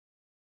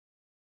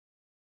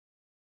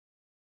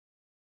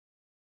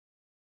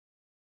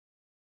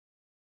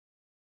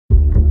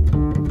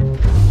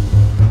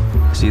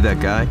See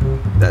that guy?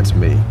 That's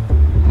me.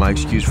 My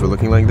excuse for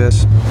looking like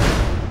this?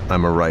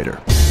 I'm a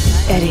writer.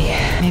 Eddie,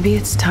 maybe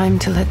it's time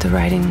to let the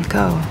writing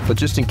go. But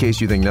just in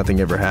case you think nothing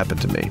ever happened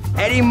to me.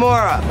 Eddie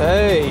Mora!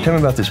 Hey! Tell me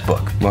about this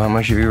book. Well, how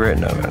much have you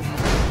written of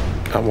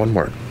it? Not one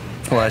word.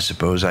 Well, I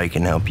suppose I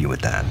can help you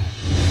with that.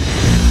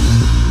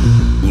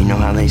 You know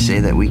how they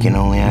say that we can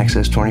only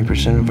access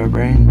 20% of our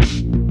brain?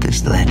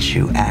 This lets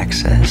you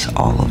access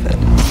all of it.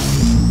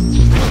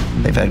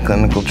 They've had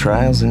clinical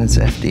trials and it's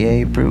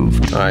FDA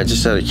approved. All right,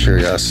 just out of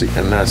curiosity,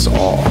 and that's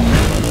all.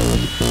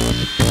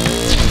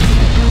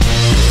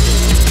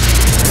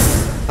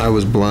 I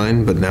was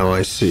blind, but now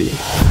I see.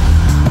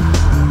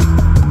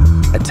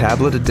 A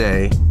tablet a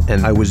day,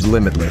 and I was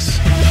limitless.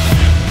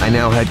 I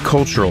now had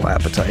cultural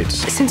appetites.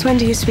 Since when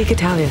do you speak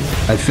Italian?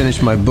 I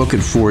finished my book in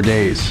 4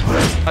 days.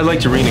 I'd like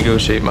to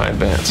renegotiate my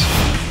advance.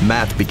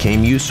 Math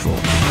became useful.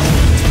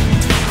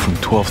 From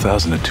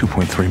 12,000 to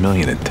 2.3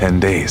 million in 10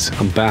 days.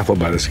 I'm baffled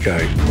by this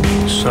guy.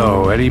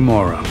 So, Eddie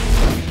Mora,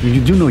 you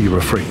do know you're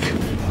a freak.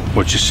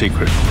 What's your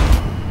secret?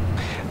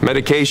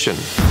 Medication.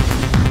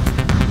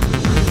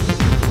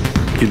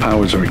 Your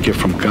powers are a gift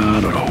from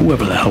God or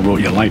whoever the hell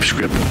wrote your life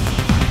script.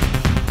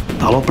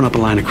 I'll open up a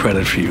line of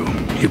credit for you.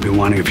 You'll be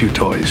wanting a few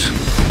toys.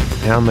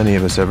 How many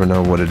of us ever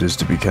know what it is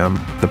to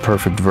become the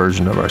perfect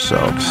version of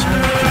ourselves?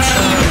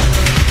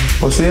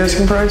 What's the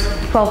asking price?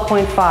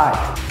 12.5.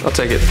 I'll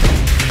take it.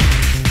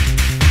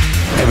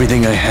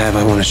 Everything I have,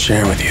 I want to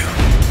share with you.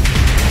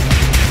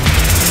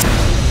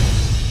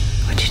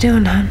 What you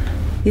doing, hon?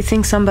 You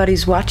think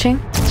somebody's watching?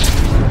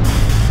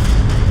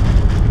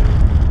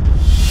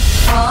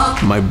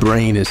 My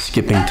brain is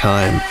skipping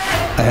time.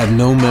 I have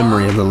no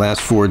memory of the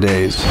last 4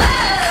 days.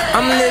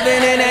 I'm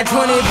living in that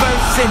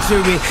 21st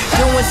century,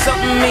 doing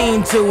something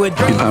mean to it.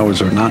 Your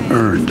powers are not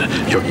earned.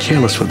 You're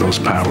careless with those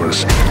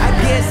powers.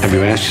 Have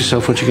you asked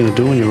yourself what you're going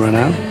to do when you run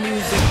out?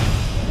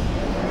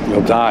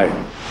 You'll die.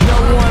 No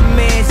one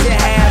man should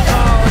have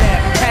all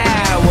that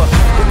power.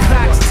 The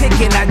clock's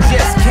ticking, I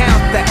just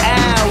count the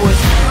hours.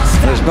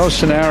 There's no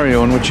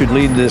scenario in which you'd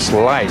lead this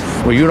life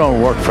where you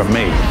don't work for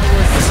me.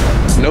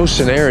 No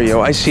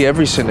scenario. I see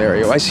every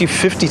scenario. I see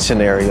 50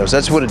 scenarios.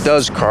 That's what it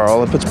does,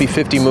 Carl. It puts me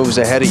 50 moves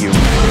ahead of you.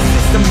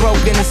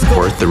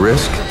 Worth the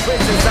risk?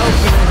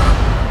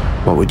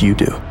 What would you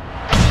do?